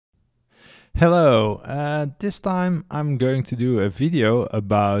Hello, this time I'm going to do a video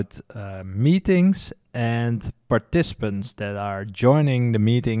about meetings and participants that are joining the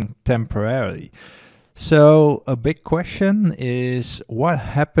meeting temporarily. So a big question is what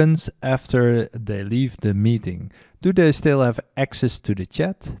happens after they leave the meeting? Do they still have access to the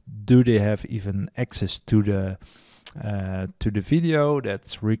chat? Do they have even access to the video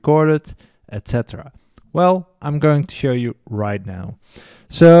that's recorded, etc.? Well, I'm going to show you right now.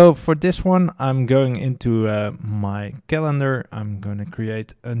 So for this one, I'm going into my calendar. I'm going to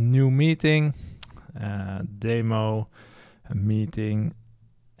create a new meeting, demo, a meeting,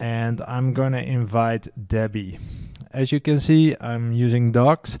 and I'm going to invite Debbie. As you can see, I'm using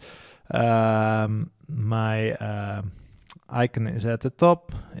Docs. My icon is at the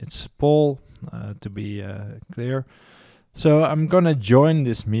top. It's Paul, to be clear. So I'm going to join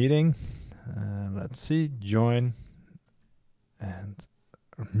this meeting. Let's see, join, and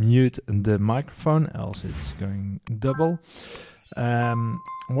mute the microphone, else it's going double.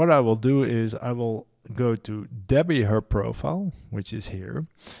 What I will do is I will go to Debbie, her profile, which is here,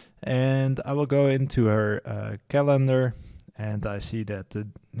 and I will go into her calendar, and I see that the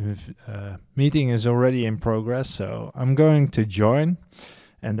meeting is already in progress, so I'm going to join.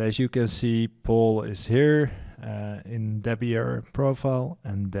 And as you can see, Paul is here in Debbie, her profile,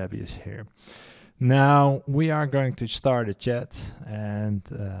 and Debbie is here. Now we are going to start a chat, and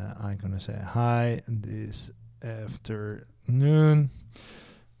I'm going to say hi this afternoon,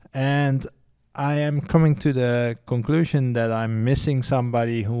 and I am coming to the conclusion that I'm missing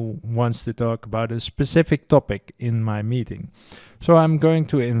somebody who wants to talk about a specific topic in my meeting. So I'm going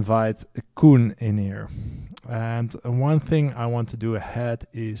to invite Koen in here. And one thing I want to do ahead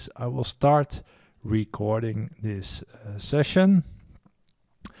is I will start recording this session.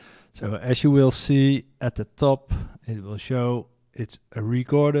 So as you will see at the top, it will show it's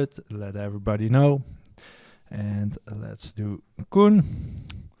recorded, let everybody know. And let's do Koen.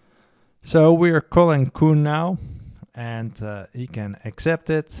 So we are calling Koen now, and he can accept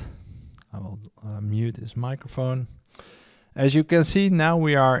it. I will mute his microphone. As you can see, now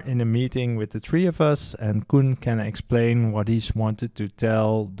we are in a meeting with the three of us, and Koen can explain what he's wanted to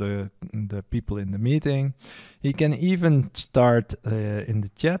tell the people in the meeting. He can even start in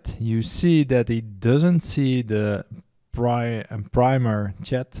the chat. You see that he doesn't see the primer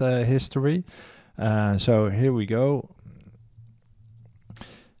chat history. So here we go.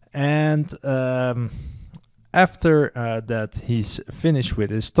 And after that he's finished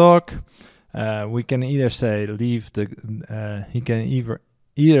with his talk, we can either say leave the, he can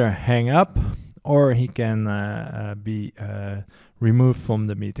either hang up, or he can be removed from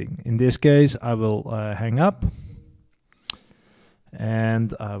the meeting. In this case, I will hang up,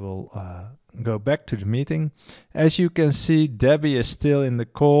 and I will go back to the meeting. As you can see, Debbie is still in the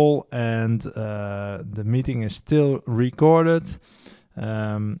call, and the meeting is still recorded.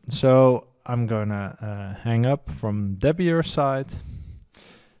 So I'm gonna hang up from Debbie's side,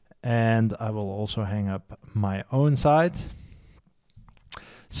 and I will also hang up my own side.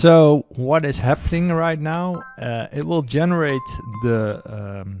 So what is happening right now? It will generate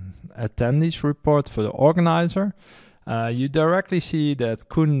the attendees report for the organizer. You directly see that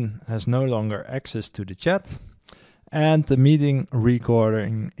Koen has no longer access to the chat, and the meeting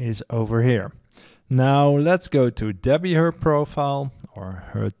recording is over here. Now let's go to Debbie, her profile or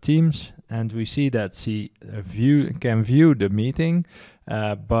her Teams, and we see that she can view the meeting,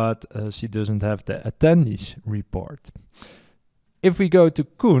 but she doesn't have the attendees report. If we go to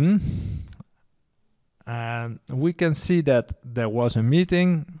Koen, we can see that there was a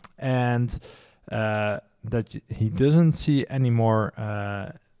meeting, and that he doesn't see any more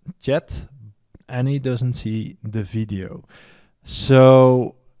chat, and he doesn't see the video.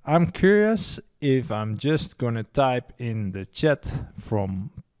 So I'm curious if I'm just going to type in the chat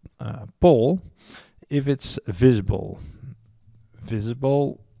from Paul, if it's visible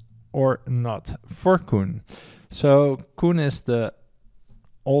or not for Koen. So Koen is the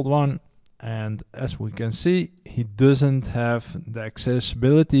old one, and as we can see, he doesn't have the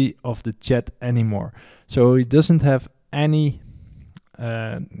accessibility of the chat anymore. So he doesn't have any,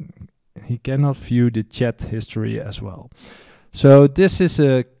 he cannot view the chat history as well. So this is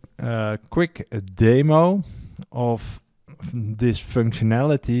a quick demo of this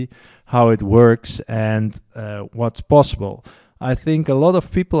functionality, how it works, and what's possible. I think a lot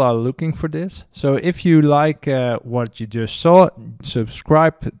of people are looking for this. So if you like what you just saw,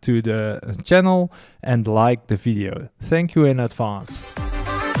 subscribe to the channel and like the video. Thank you in advance.